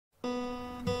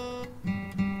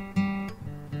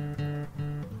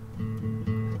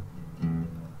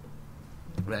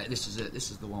Right, this is it.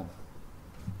 This is the one.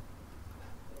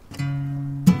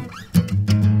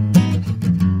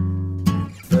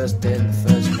 First day and the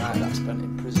first night that I spent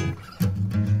in prison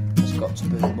has got to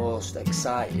be the most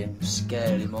exciting,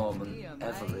 scary moment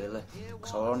ever, really.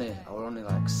 Because I were only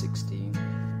like 16,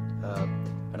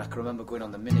 and I can remember going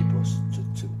on the minibus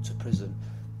to prison,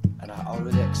 and I was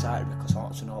really excited because I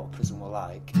wanted to know what prison were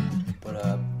like. But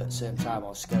at the same time, I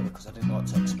was scared because I didn't know what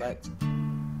to expect.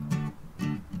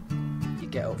 You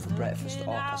get up for breakfast at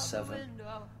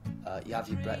 7:30. You have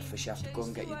your breakfast. You have to go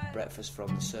and get your breakfast from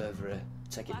the servery,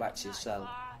 take it back to your cell,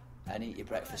 and eat your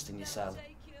breakfast in your cell.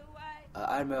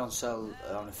 I had my own cell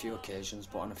on a few occasions,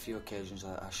 but on a few occasions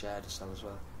I shared a cell as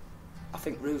well. I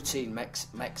think routine makes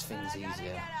things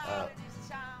easier,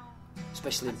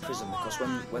 especially in prison, because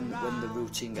when the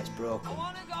routine gets broken,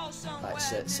 like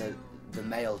say the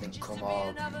mail didn't come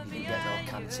or you didn't get no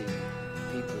canteen,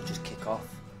 people just kick off.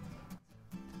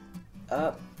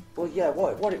 Well, yeah,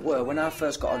 what it were when I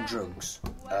first got on drugs,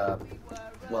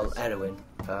 heroin,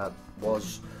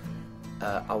 was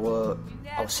I was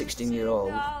 16 years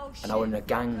old and I was in a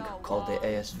gang called the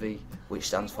ASV, which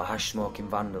stands for Hash Smoking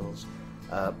Vandals,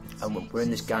 and we're in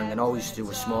this gang, and all we used to do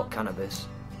was smoke cannabis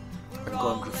and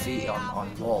go and graffiti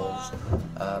on walls,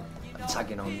 and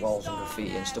tagging on walls and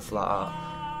graffiti and stuff like that.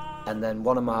 And then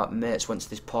one of my mates went to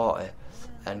this party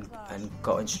and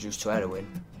got introduced to heroin,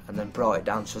 and then brought it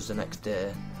down to us the next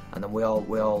day, and then we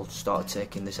all started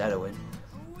taking this heroin.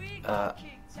 I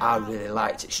really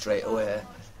liked it straight away,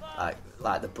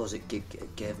 like the buzz it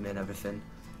gave me and everything.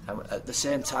 And at the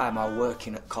same time, I was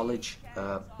working at college.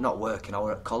 Not working, I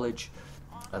was at college,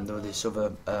 and there was this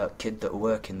other kid that was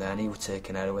working there, and he was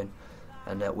taking heroin,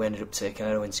 and we ended up taking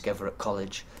heroin together at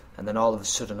college. And then all of a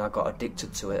sudden, I got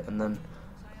addicted to it, and then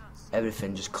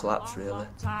everything just collapsed, really.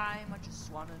 My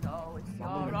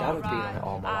mum and dad have been on it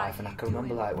all my life, and I can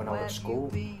remember like when I was at school,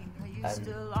 and people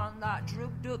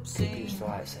used to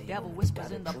like say, "Devil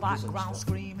whispers in the background,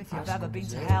 scream. If you've ever been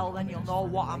to hell, then you'll know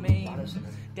what I mean."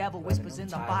 Devil whispers in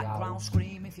the background,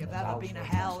 scream. If you've ever been to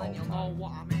hell, then you'll know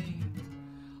what I mean.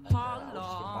 I was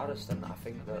just embarrassed, and I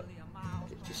think that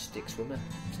it just sticks with me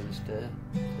to this day.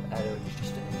 Heroin is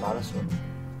just an embarrassment.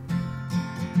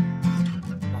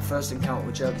 My first encounter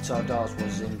with jail guitar dolls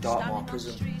was in Dartmoor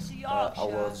prison. I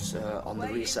was on the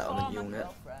resettlement unit.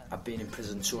 I'd been in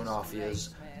prison 2.5 years.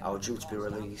 I was due to be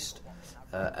released,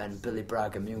 and Billy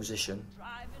Bragg, a musician,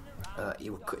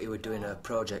 he was doing a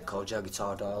project called Jail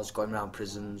Guitar Dolls, going around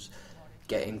prisons,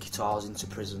 getting guitars into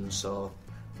prisons so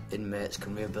inmates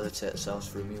can rehabilitate themselves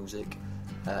through music.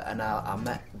 And I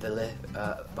met Billy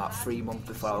about 3 months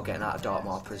before I was getting out of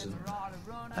Dartmoor prison.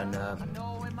 And I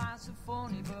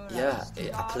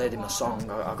played him a song.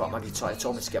 I got my guitar. He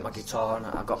told me to get my guitar, and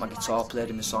I got my guitar, played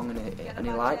him a song, and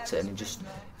he liked it. And he just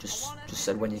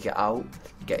said, when you get out,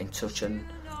 get in touch, and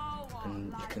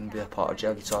you can be a part of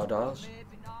Jail Guitar Dolls.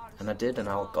 And I did, and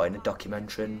I got in a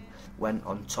documentary and went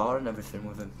on tour and everything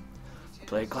with him.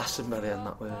 Played Glastonbury and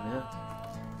that way, yeah.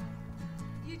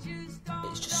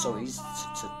 It's just so easy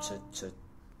to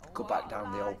go back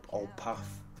down the old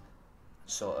path,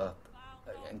 sort of,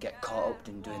 and get caught up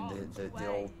in doing the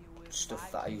old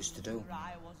stuff that I used to do.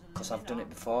 Because I've done it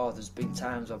before. There's been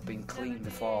times I've been clean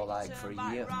before, like for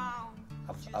a year.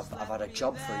 I've had a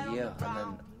job for a year, and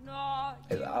then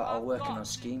I was working on a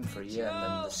scheme for a year, and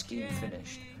then the scheme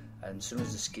finished. And as soon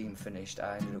as the scheme finished,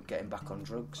 I ended up getting back on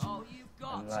drugs.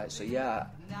 And I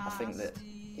think that,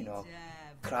 you know,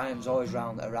 crime's always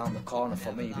around the corner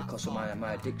for me because of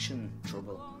my addiction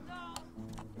trouble.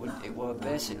 It were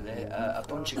basically a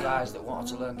bunch of guys that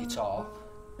wanted to learn guitar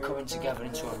coming together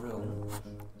into a room,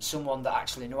 someone that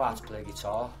actually knew how to play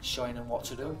guitar showing them what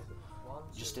to do,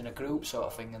 just in a group sort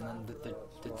of thing, and then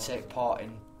they'd take part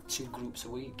in 2 groups a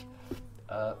week,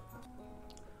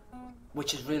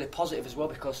 which is really positive as well,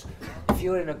 because if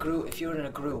you're in a group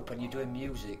and you're doing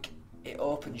music, it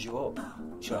opens you up. Do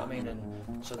you know what I mean? And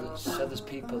so there's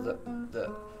people that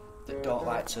don't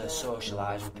like to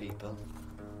socialise with people.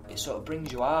 It sort of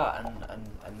brings you out,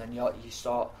 and then you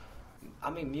start. I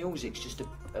mean, music's just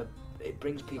it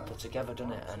brings people together,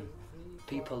 doesn't it? And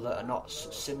people that are not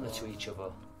similar to each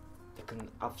other, they can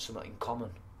have something in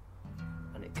common,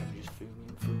 and it can be just through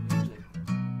music.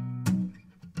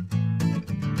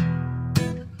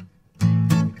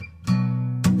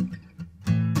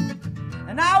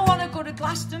 And I wanna go to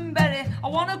Glastonbury. I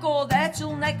wanna go there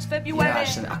till next February. Yeah,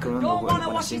 actually, I can remember when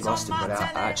I seen Glastonbury,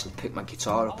 I actually picked my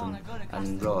guitar up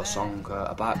and wrote a song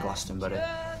about Glastonbury.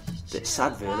 It's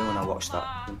sad, really, when I watch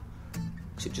that,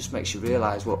 because it just makes you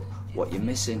realise what you're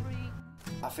missing.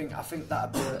 I think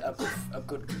that'd be a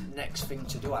good next thing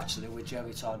to do, actually, with Jail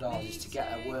Guitar Dolls, is to get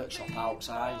a workshop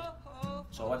outside,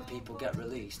 so when people get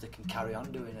released, they can carry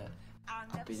on doing it.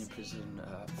 I've been in prison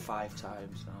 5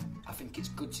 times now. I think it's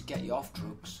good to get you off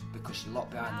drugs because you're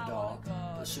locked behind the door.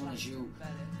 But as soon as you've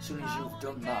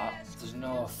done that, there's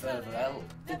no further help.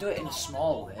 They do it in a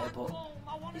small way, but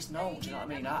it's no. Do you know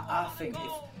what I mean? I think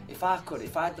if I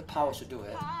had the power to do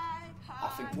it, I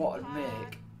think what would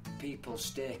make people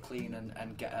stay clean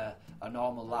and get a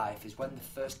normal life is when they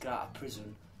first get out of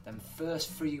prison. Then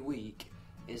first 3 weeks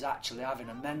is actually having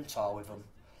a mentor with them,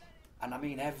 and I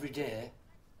mean every day.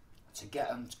 To get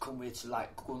them to come with, to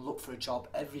like go and look for a job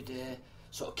every day,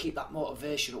 sort of keep that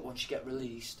motivation up once you get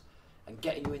released, and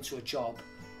getting you into a job,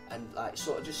 and like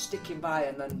sort of just sticking by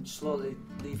and then slowly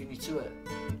leaving you to it.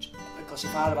 Because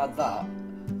if I'd have had that,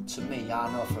 to me,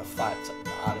 I know for a fact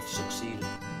I'd have succeeded.